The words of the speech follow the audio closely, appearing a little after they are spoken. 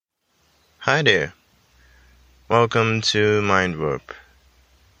Hi there. Welcome to Mind Warp.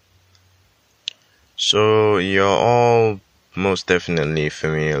 So you're all most definitely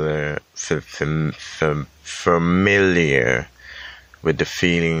familiar with the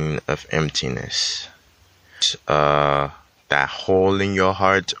feeling of emptiness. That hole in your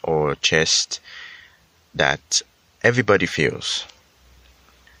heart or chest that everybody feels.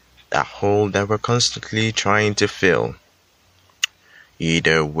 That hole that we're constantly trying to fill,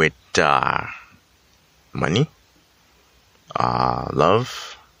 either with money,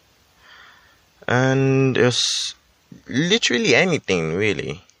 love, and it's literally anything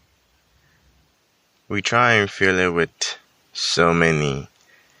really. We try and fill it with so many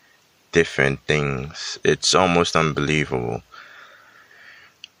different things. It's almost unbelievable.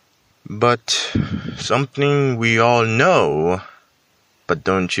 But something we all know but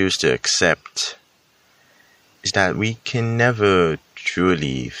don't choose to accept is that we can never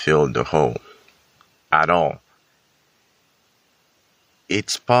truly fill the hole at all.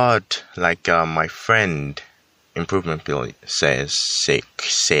 It's part, like my friend Improvement Bill said,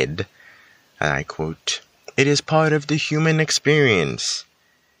 and I quote, "It is part of the human experience.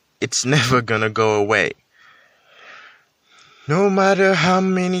 It's never gonna go away. No matter how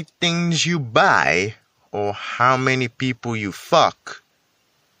many things you buy or how many people you fuck,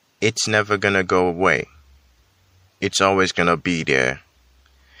 it's never gonna go away. It's always gonna be there.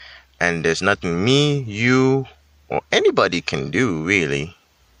 And there's nothing me, you, or anybody can do, really,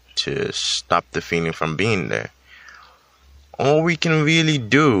 to stop the feeling from being there. All we can really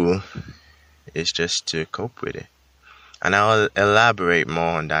do is just to cope with it. And I'll elaborate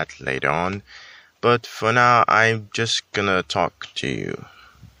more on that later on. But for now, I'm just gonna talk to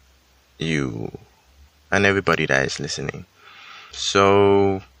you, and everybody that is listening.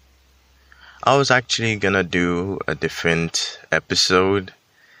 So, I was actually gonna do a different episode,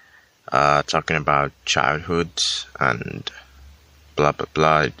 talking about childhood and blah blah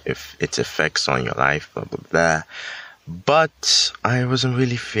blah, if its effects on your life, blah blah blah. But I wasn't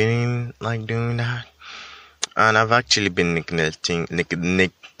really feeling like doing that. And I've actually been neglecting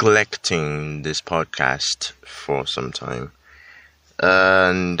this podcast for some time.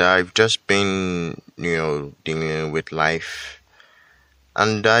 And I've just been, dealing with life.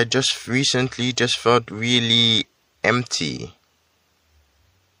 And I just recently just felt really empty.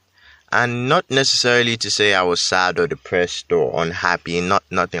 And not necessarily to say I was sad or depressed or unhappy,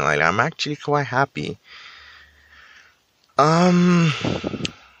 nothing like that. I'm actually quite happy. I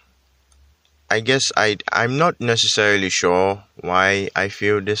guess I'm not necessarily sure why I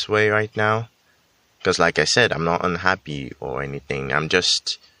feel this way right now. Because like I said, I'm not unhappy or anything. I'm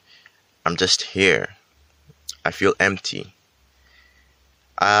just here. I feel empty.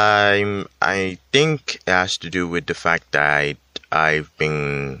 I think it has to do with the fact that I've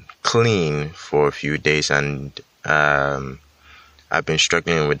been clean for a few days, and I've been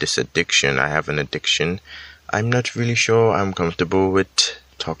struggling with this addiction. I have an addiction. I'm not really sure I'm comfortable with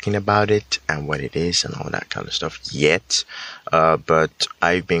talking about it and what it is and all that kind of stuff yet. But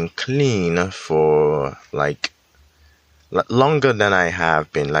I've been clean for like longer than I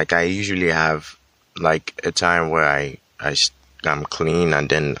have been. Like I usually have like a time where I'm clean, and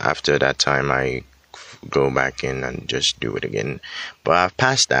then after that time I go back in and just do it again. But I've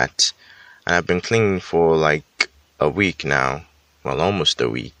passed that, and I've been clean for like a week now. Well, almost a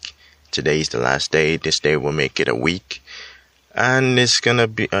week. Today's the last day. This day will make it a week. And it's gonna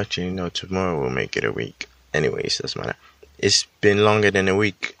be, actually no, tomorrow will make it a week. Anyways, doesn't matter. It's been longer than a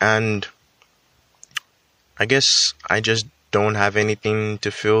week, and I guess I just don't have anything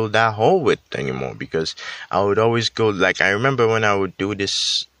to fill that hole with anymore, because I would always go, like, I remember when I would do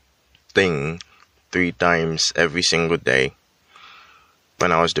this thing 3 times every single day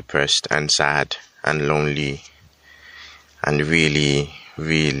when I was depressed and sad and lonely and really,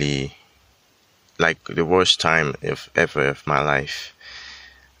 really like the worst time ever of my life.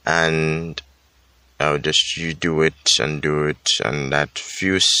 And I would just do it, and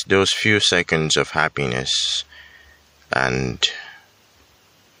those few seconds of happiness and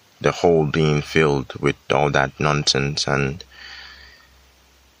the hole being filled with all that nonsense, and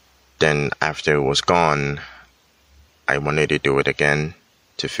then after it was gone, I wanted to do it again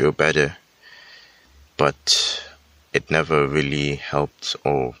to feel better, but it never really helped,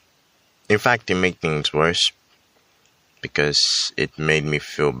 or in fact it made things worse, because it made me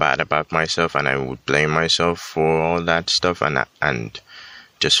feel bad about myself, and I would blame myself for all that stuff, and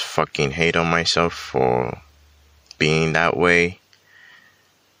just fucking hate on myself for being that way.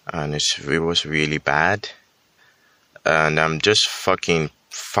 And it was really bad, and I'm just fucking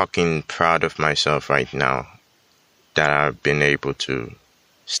proud of myself right now that I've been able to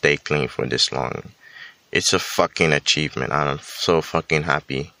stay clean for this long. It's a fucking achievement, and I'm so fucking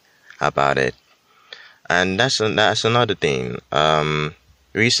happy about it. And that's another thing.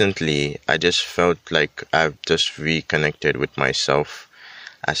 Recently, I just felt like I've just reconnected with myself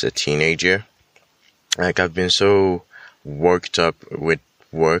as a teenager. Like, I've been so worked up with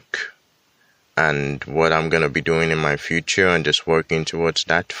work and what I'm gonna be doing in my future, and just working towards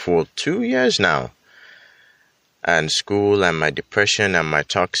that for 2 years now. And school, and my depression, and my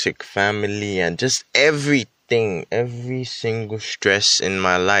toxic family, and just everything, every single stress in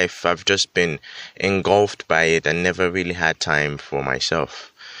my life, I've just been engulfed by it and never really had time for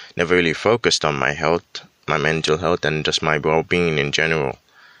myself. Never really focused on my health, my mental health, and just my well-being in general.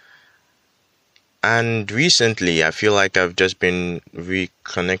 And recently, I feel like I've just been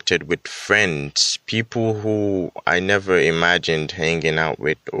reconnected with friends, people who I never imagined hanging out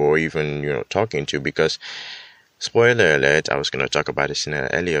with or even, talking to, because, spoiler alert, I was going to talk about this in an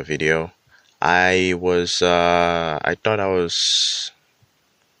earlier video. I thought I was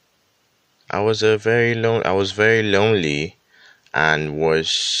very lonely, and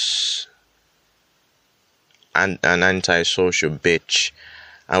was an antisocial bitch.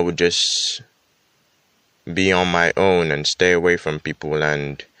 I would just be on my own and stay away from people,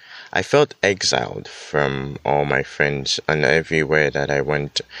 and I felt exiled from all my friends, and everywhere that I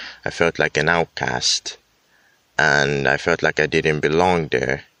went, I felt like an outcast, and I felt like I didn't belong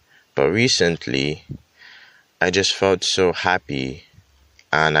there. But recently, I just felt so happy,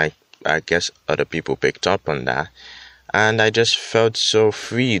 and I guess other people picked up on that, and I just felt so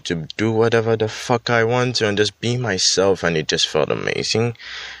free to do whatever the fuck I want to and just be myself, and it just felt amazing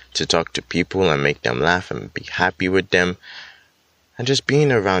to talk to people and make them laugh and be happy with them and just being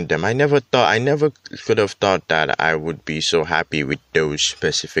around them. I never could have thought that I would be so happy with those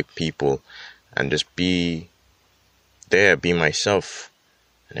specific people and just be there, be myself,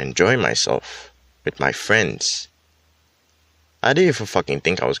 and enjoy myself with my friends. I didn't even fucking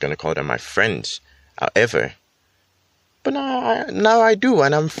think I was going to call them my friends, ever. But now I do,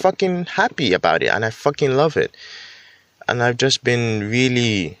 and I'm fucking happy about it, and I fucking love it. And I've just been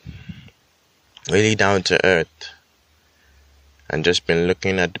really, really down to earth, and just been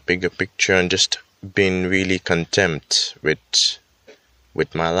looking at the bigger picture, and just been really content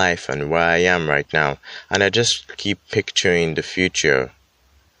with my life and where I am right now. And I just keep picturing the future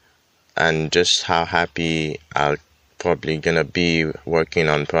and just how happy I'll probably gonna be working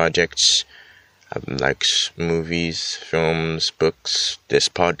on projects like movies, films, books, this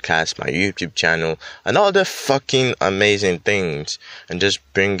podcast, my YouTube channel, and all the fucking amazing things, and just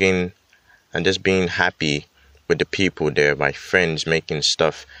being happy with the people there, my friends, making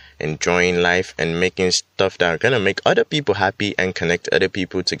stuff, enjoying life, and making stuff that are gonna make other people happy and connect other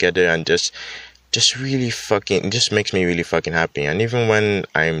people together, and just really fucking, it just makes me really fucking happy. And even when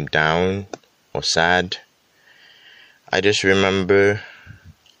I'm down or sad, I just remember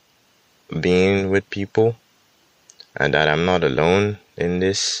being with people, and that I'm not alone in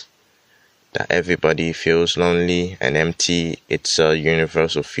this, that everybody feels lonely and empty. It's a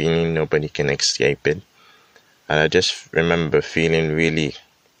universal feeling, nobody can escape it. And I just remember feeling really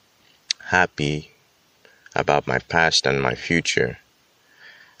happy about my past and my future.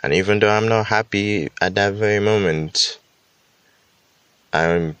 And even though I'm not happy at that very moment,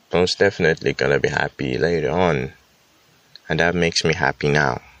 I'm most definitely gonna be happy later on, and that makes me happy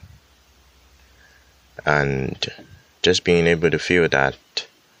now. And just being able to feel that,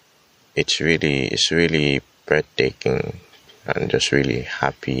 it's really breathtaking, and just really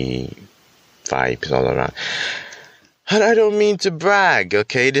happy vibes all around. And I don't mean to brag,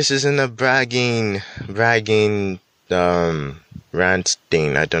 okay? This isn't a bragging rant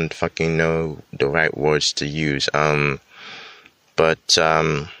thing. I don't fucking know the right words to use. But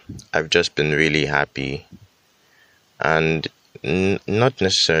I've just been really happy, and not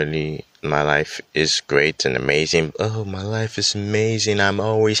necessarily my life is great and amazing. Oh, my life is amazing, I'm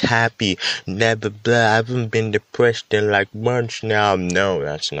always happy, never blah, I haven't been depressed in like months now. No,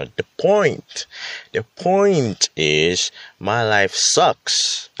 that's not the point. The point is, my life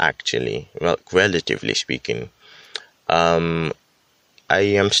sucks, actually. Well, relatively speaking. I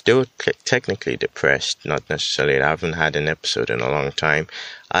am still technically depressed, not necessarily. I haven't had an episode in a long time.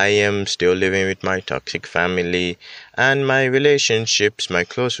 I am still living with my toxic family, and my relationships, my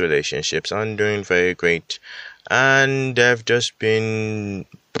close relationships, aren't doing very great. And I've just been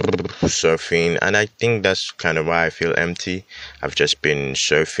surfing, and I think that's kind of why I feel empty. I've just been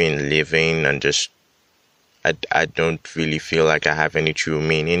surfing, living, and just I don't really feel like I have any true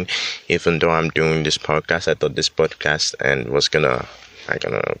meaning. Even though I'm doing this podcast, I thought this podcast and was gonna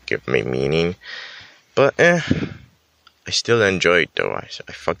give me meaning, but I still enjoy it though. I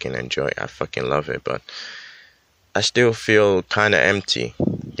fucking enjoy it. I fucking love it, but I still feel kind of empty,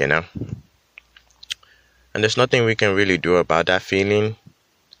 you know? And there's nothing we can really do about that feeling.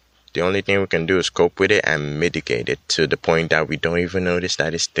 The only thing we can do is cope with it and mitigate it to the point that we don't even notice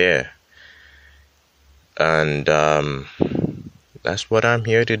that it's there. And that's what I'm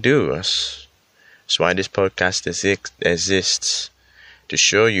here to do. That's why this podcast exists. To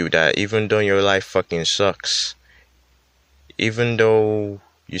show you that even though your life fucking sucks, even though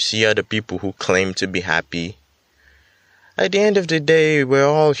you see other people who claim to be happy, at the end of the day, we're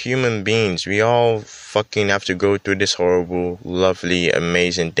all human beings. We all fucking have to go through this horrible, lovely,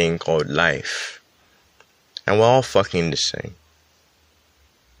 amazing thing called life. And we're all fucking the same.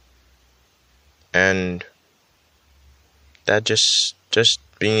 And that just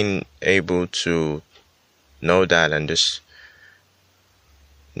being able to know that, and just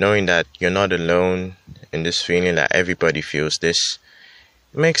knowing that you're not alone in this feeling, that everybody feels this,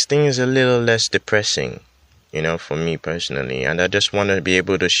 makes things a little less depressing, you know, for me personally. And I just want to be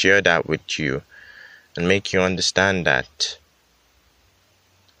able to share that with you and make you understand that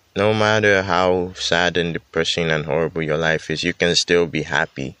no matter how sad and depressing and horrible your life is, you can still be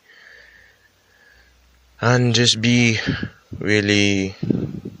happy. And just be really,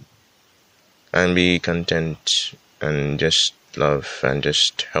 and be content, and just love, and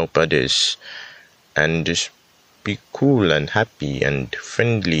just help others, and just be cool and happy and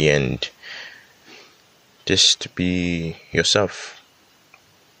friendly, and just be yourself.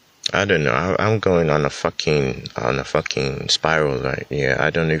 I don't know. I'm going on a fucking spiral right here.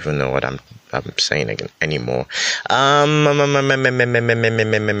 I don't even know what I'm saying again anymore.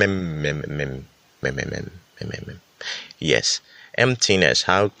 Yes, emptiness.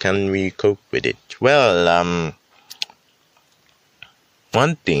 How can we cope with it? Well,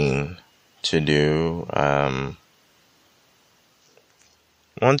 one thing to do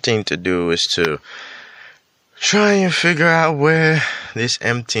is to try and figure out where this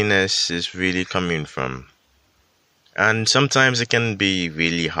emptiness is really coming from. And sometimes it can be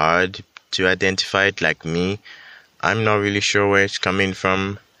really hard to identify it. Like me, I'm not really sure where it's coming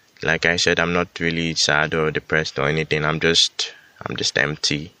from. Like I said, I'm not really sad or depressed or anything. I'm just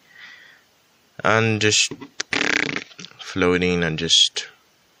empty. And just floating and just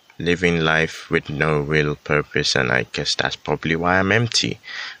living life with no real purpose. And I guess that's probably why I'm empty.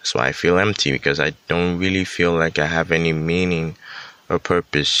 That's why I feel empty, because I don't really feel like I have any meaning or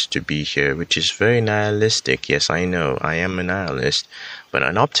purpose to be here, which is very nihilistic. Yes, I know I am a nihilist, but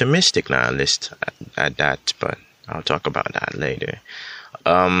an optimistic nihilist at that. But I'll talk about that later.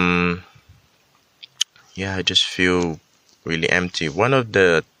 Yeah, I just feel really empty. One of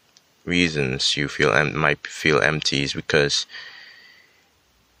the reasons you might feel empty is because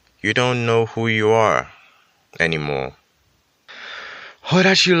you don't know who you are anymore. Or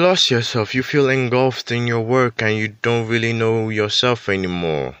that you lost yourself. You feel engulfed in your work and you don't really know yourself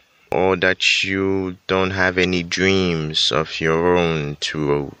anymore. Or that you don't have any dreams of your own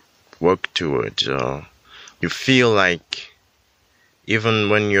to work towards. Or you feel like even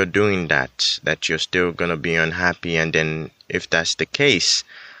when you're doing that you're still gonna be unhappy. And then if that's the case,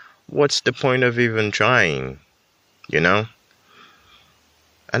 what's the point of even trying? You know?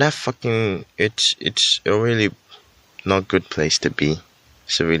 And that fucking, it's a really not good place to be.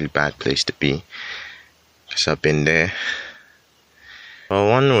 It's a really bad place to be, because I've been there. Well,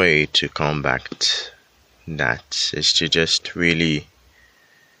 one way to combat that is to just really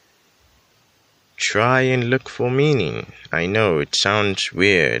try and look for meaning. I know it sounds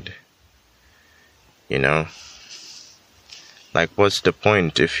weird, you know, like what's the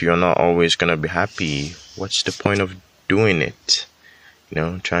point if you're not always gonna be happy? What's the point of doing it? You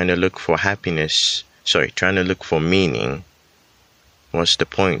know, trying to look for meaning. What's the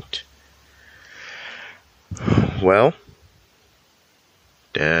point? Well,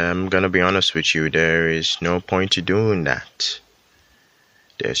 I'm gonna be honest with you, there is no point to doing that.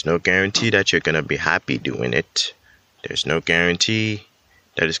 There's no guarantee that you're gonna be happy doing it. There's no guarantee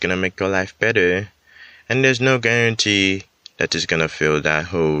that it's gonna make your life better. And there's no guarantee that it's gonna fill that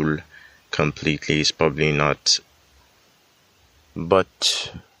hole completely. It's probably not.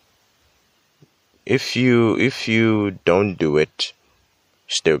 But if you don't do it,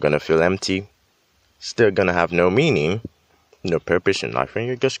 still gonna feel empty, still gonna have no meaning, no purpose in life, and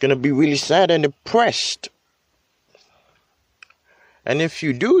you're just gonna be really sad and depressed. And if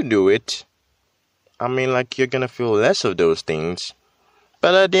you do it, I mean, like, you're gonna feel less of those things,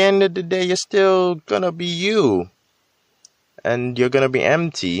 but at the end of the day, you're still gonna be you, and you're gonna be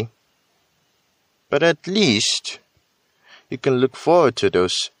empty. But at least you can look forward to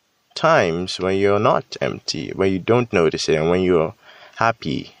those times when you're not empty, when you don't notice it, and when you're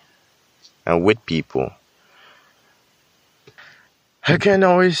happy and with people. I can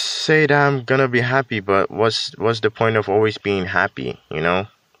always say that I'm gonna be happy, but what's the point of always being happy, you know?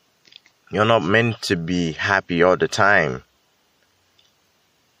 You're not meant to be happy all the time,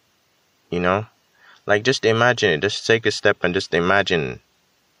 you know? Like, just imagine it. Just take a step and just imagine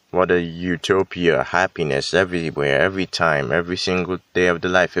what a utopia, happiness everywhere, every time, every single day of the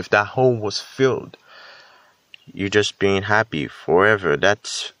life. If that hole was filled, you just being happy forever.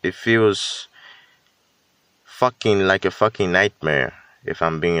 It feels fucking like a fucking nightmare, if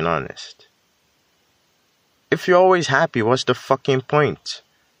I'm being honest. If you're always happy, what's the fucking point?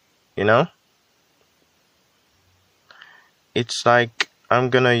 You know? It's like, I'm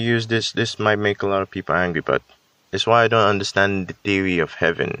gonna use this might make a lot of people angry, but it's why I don't understand the theory of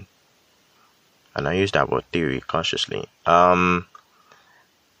heaven. And I use that word theory cautiously. So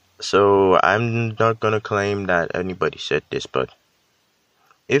I'm not gonna claim that anybody said this, but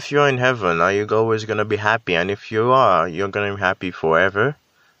if you're in heaven, are you always gonna be happy? And if you are, you're gonna be happy forever,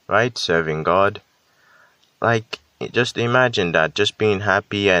 right? Serving God. Like, just imagine that, just being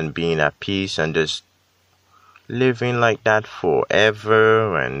happy and being at peace and just living like that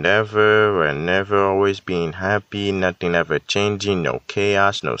forever and ever and ever, always being happy, nothing ever changing, no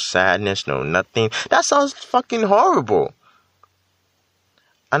chaos, no sadness, no nothing. That sounds fucking horrible.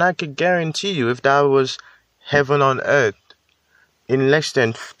 And I could guarantee you, if that was heaven on earth, in less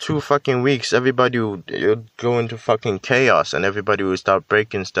than 2 fucking weeks, everybody would go into fucking chaos and everybody would start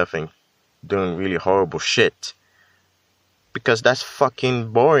breaking stuff and doing really horrible shit. Because that's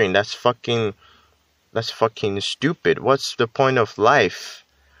fucking boring. That's fucking stupid. What's the point of life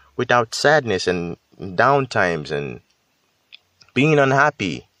without sadness and downtimes and being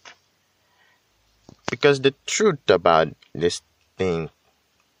unhappy? Because the truth about this thing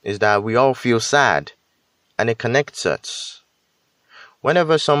is that we all feel sad, and it connects us.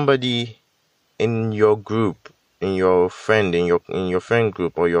 Whenever somebody in your group, in your friend friend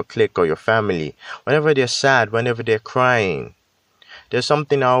group or your clique or your family, whenever they're sad, whenever they're crying, there's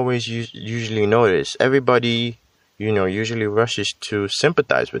something I always usually notice. Everybody, usually rushes to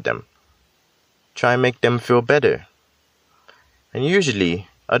sympathize with them. Try and make them feel better. And usually,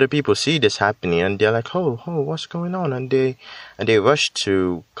 other people see this happening and they're like, oh, what's going on? And they rush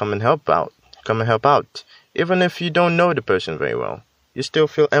to come and help out. Even if you don't know the person very well. You still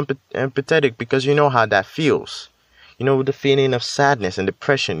feel empathetic because you know how that feels. You know the feeling of sadness and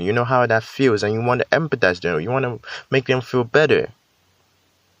depression. You know how that feels and you want to empathize them. You want to make them feel better.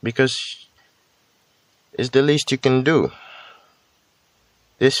 Because it's the least you can do.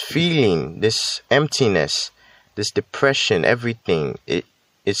 This feeling, this emptiness, this depression, everything,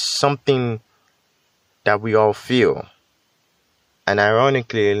 it's something that we all feel. And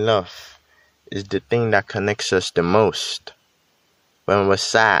ironically enough, is the thing that connects us the most when we're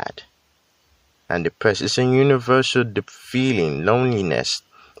sad and depressed. It's a universal feeling, loneliness,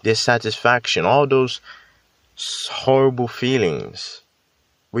 dissatisfaction, all those horrible feelings.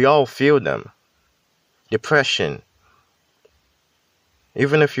 We all feel them. Depression.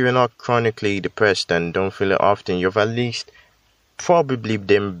 Even if you're not chronically depressed and don't feel it often, you've at least probably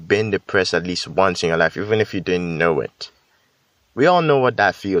been depressed at least once in your life, even if you didn't know it. We all know what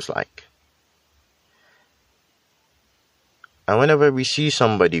that feels like. And whenever we see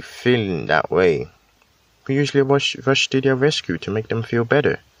somebody feeling that way, we usually rush to their rescue to make them feel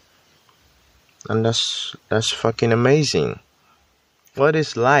better. And that's fucking amazing. What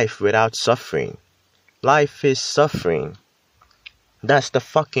is life without suffering? Life is suffering. That's the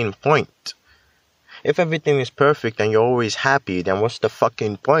fucking point. If everything is perfect and you're always happy, then what's the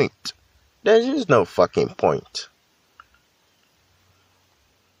fucking point? There is no fucking point.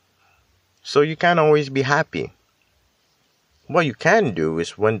 So you can't always be happy. What you can do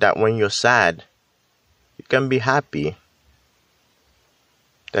is when you're sad, you can be happy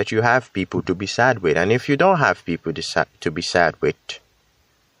that you have people to be sad with. And if you don't have people to be sad with,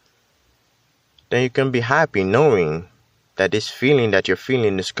 then you can be happy knowing that this feeling that you're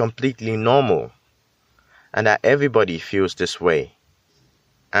feeling is completely normal and that everybody feels this way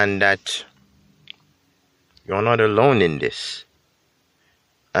and that you're not alone in this.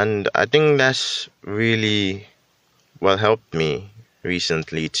 And I think that's really what helped me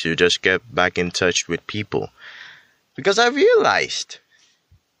recently to just get back in touch with people. Because I realized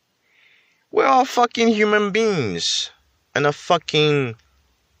we're all fucking human beings on a fucking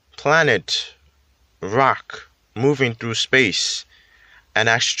planet, rock, moving through space at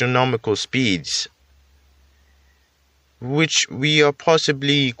astronomical speeds, which we are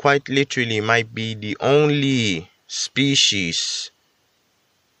possibly, quite literally, might be the only species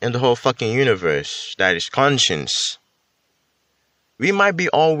in the whole fucking universe that is conscience. We might be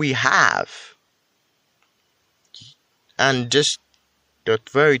all we have. And just the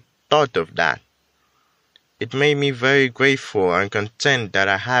very thought of that, it made me very grateful and content that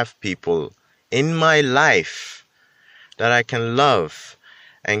I have people in my life that I can love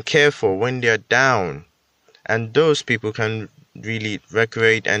and care for when they're down. And those people can really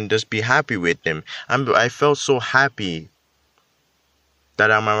recreate and just be happy with them. I felt so happy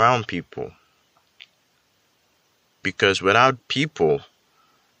that I'm around people. Because without people,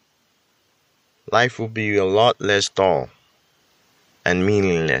 life would be a lot less dull and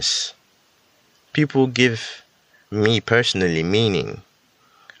meaningless. People give me personally meaning.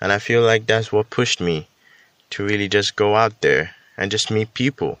 And I feel like that's what pushed me to really just go out there and just meet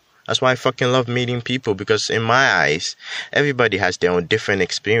people. That's why I fucking love meeting people, because in my eyes, everybody has their own different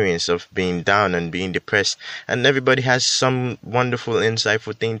experience of being down and being depressed. And everybody has some wonderful,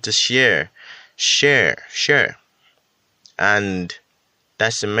 insightful thing to share. And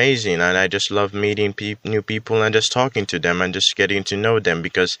that's amazing. And I just love meeting new people and just talking to them and just getting to know them,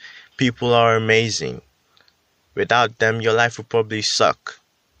 because people are amazing. Without them, your life would probably suck.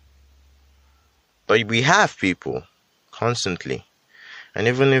 But we have people constantly. And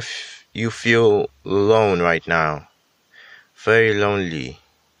even if you feel alone right now, very lonely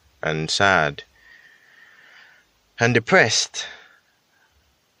and sad and depressed,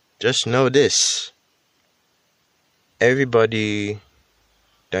 just know this. Everybody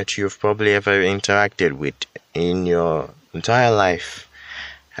that you've probably ever interacted with in your entire life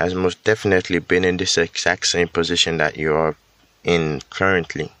has most definitely been in this exact same position that you are in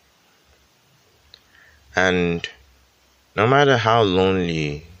currently. And no matter how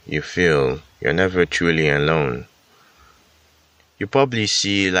lonely you feel, you're never truly alone. You probably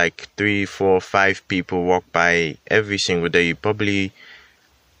see like 3, 4, 5 people walk by every single day. You probably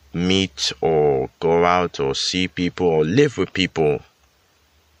meet or go out or see people or live with people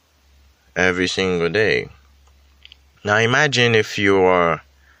every single day. Now imagine if you are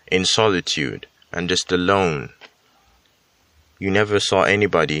in solitude and just alone. You never saw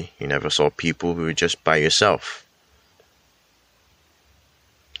anybody, you never saw people, who were just by yourself.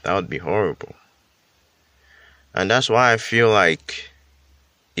 That would be horrible. And that's why I feel like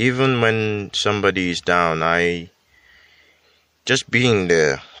even when somebody is down, just being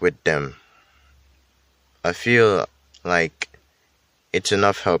there with them, I feel like it's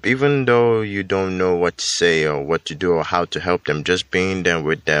enough help. Even though you don't know what to say or what to do or how to help them, just being there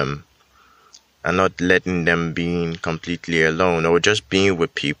with them and not letting them be completely alone, or just being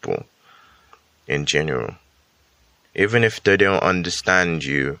with people in general. Even if they don't understand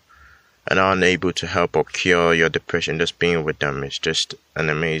you and are unable to help or cure your depression, just being with them is just an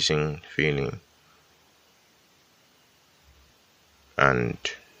amazing feeling. And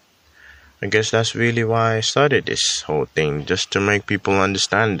I guess that's really why I started this whole thing, just to make people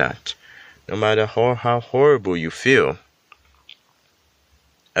understand that no matter how horrible you feel,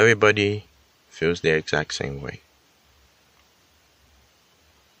 everybody feels the exact same way.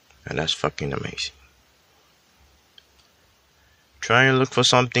 And that's fucking amazing. Try and look for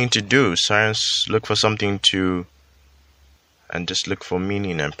something to do. Look for something to, and just look for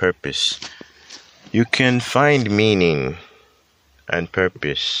meaning and purpose. You can find meaning and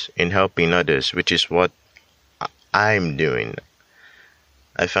purpose in helping others, which is what I'm doing.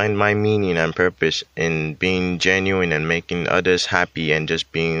 I find my meaning and purpose in being genuine and making others happy and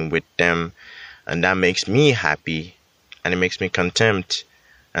just being with them. And that makes me happy, and it makes me content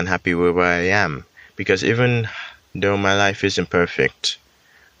and happy with where I am. Because even though my life isn't perfect,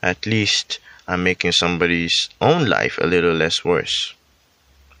 at least I'm making somebody's own life a little less worse.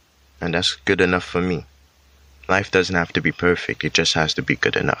 And that's good enough for me. Life doesn't have to be perfect, it just has to be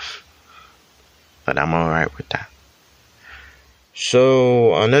good enough. But I'm alright with that.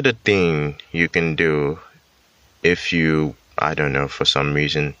 So another thing you can do if you, I don't know, for some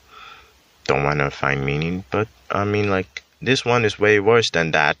reason don't want to find meaning, but I mean, like, this one is way worse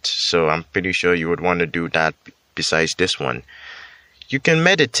than that, so I'm pretty sure you would want to do that besides this one. You can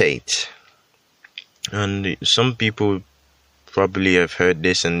meditate. And some people probably have heard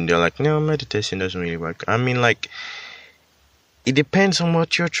this and they're like, no, meditation doesn't really work. I mean, like, it depends on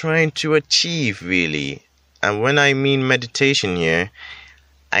what you're trying to achieve, really. And when I mean meditation here,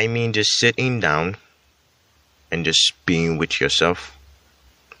 I mean just sitting down and just being with yourself.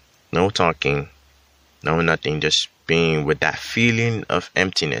 No talking, no nothing, just being with that feeling of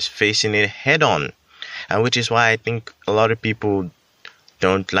emptiness, facing it head on. And which is why I think a lot of people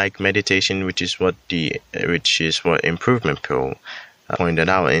don't like meditation, which is what Improvement Pill pointed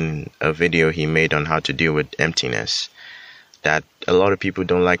out in a video he made on how to deal with emptiness. that a lot of people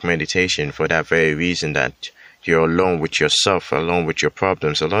don't like meditation for that very reason, that you're alone with yourself, alone with your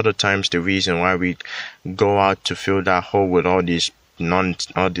problems. A lot of times the reason why we go out to fill that hole with all this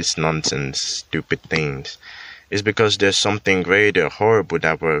nonsense, stupid things, is because there's something greater, horrible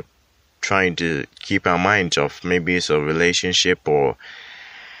that we're trying to keep our minds off. Maybe it's a relationship, or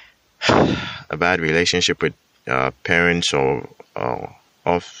a bad relationship with parents, or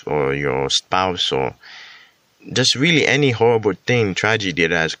your spouse, or just really any horrible thing, tragedy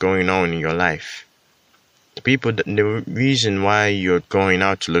that's going on in your life. The reason why you're going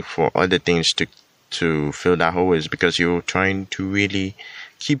out to look for other things to fill that hole is because you're trying to really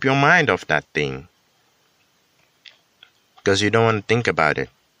keep your mind off that thing, because you don't want to think about it.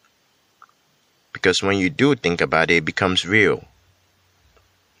 Because when you do think about it, it becomes real,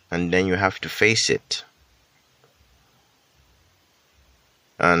 and then you have to face it.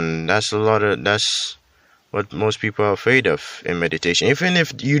 And that's what most people are afraid of in meditation. Even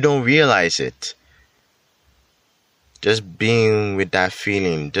if you don't realize it, just being with that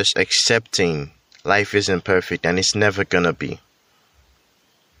feeling, just accepting life isn't perfect and it's never gonna be,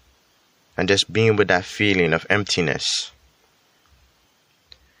 and just being with that feeling of emptiness.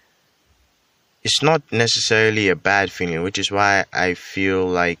 It's not necessarily a bad feeling, which is why I feel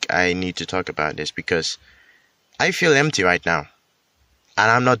like I need to talk about this, because I feel empty right now, and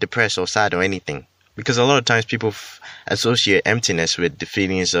I'm not depressed or sad or anything. Because a lot of times people associate emptiness with the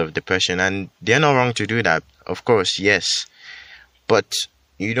feelings of depression, and they're not wrong to do that. Of course, yes. But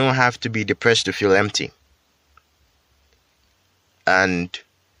you don't have to be depressed to feel empty. And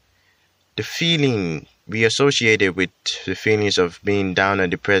the feeling we associated with the feelings of being down and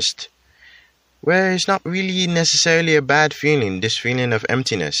depressed, well, it's not really necessarily a bad feeling. This feeling of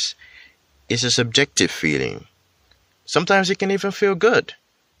emptiness is a subjective feeling. Sometimes it can even feel good.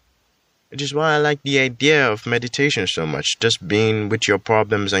 Which is why I like the idea of meditation so much. Just being with your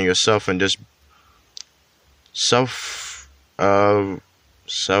problems and yourself, and just self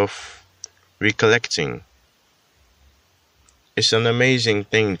recollecting. It's an amazing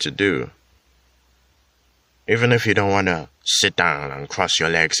thing to do. Even if you don't want to sit down and cross your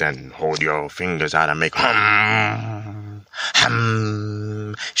legs and hold your fingers out and make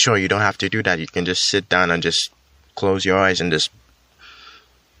Sure, you don't have to do that. You can just sit down and just close your eyes and just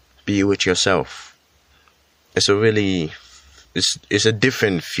be with yourself. It's a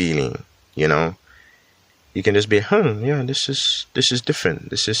different feeling, you know. You can just be, yeah, this is different.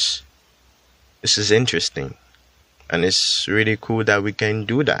 This is interesting, and it's really cool that we can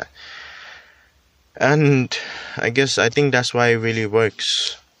do that. And I think that's why it really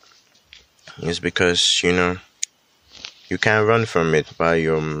works. Is because, you know, you can't run from it while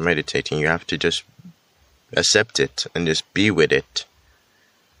you're meditating. You have to just accept it and just be with it.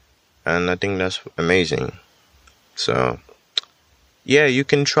 And I think that's amazing. So, yeah, you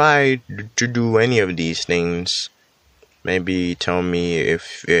can try to do any of these things. Maybe tell me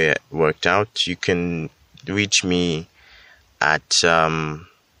if it worked out. You can reach me at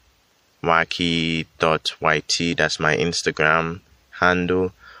wacky.yt. That's my Instagram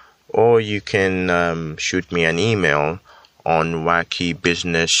handle. Or you can shoot me an email on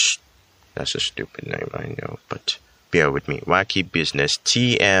wacky.business. That's a stupid name, I know, but bear with me.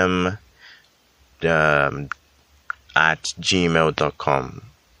 wacky.business.tm at gmail.com.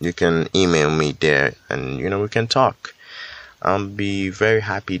 You can email me there, and you know, we can talk. I'll be very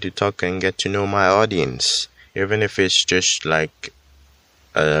happy to talk and get to know my audience, even if it's just like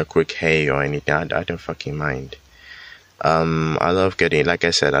a quick hey or anything. I don't fucking mind. I love getting, like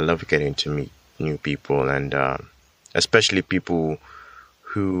I said, I love getting to meet new people, and especially people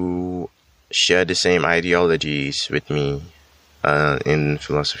who share the same ideologies with me in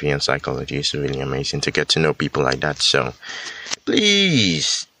philosophy and psychology. It's really amazing to get to know people like that. So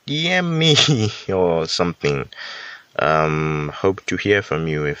please DM me or something. Hope to hear from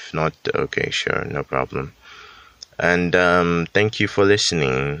you. If not, okay, sure, no problem. And thank you for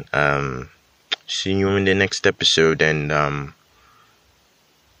listening. See you in the next episode, and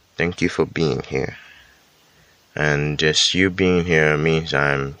thank you for being here. And just you being here means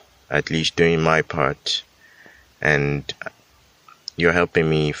I'm at least doing my part, and you're helping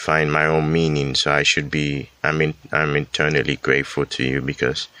me find my own meaning. So I'm internally grateful to you,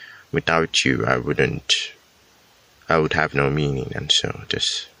 because without you I would have no meaning. And so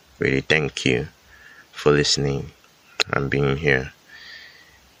just really thank you for listening and being here.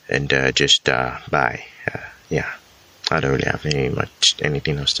 And bye. Yeah, I don't really have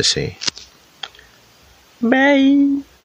anything else to say. Bye.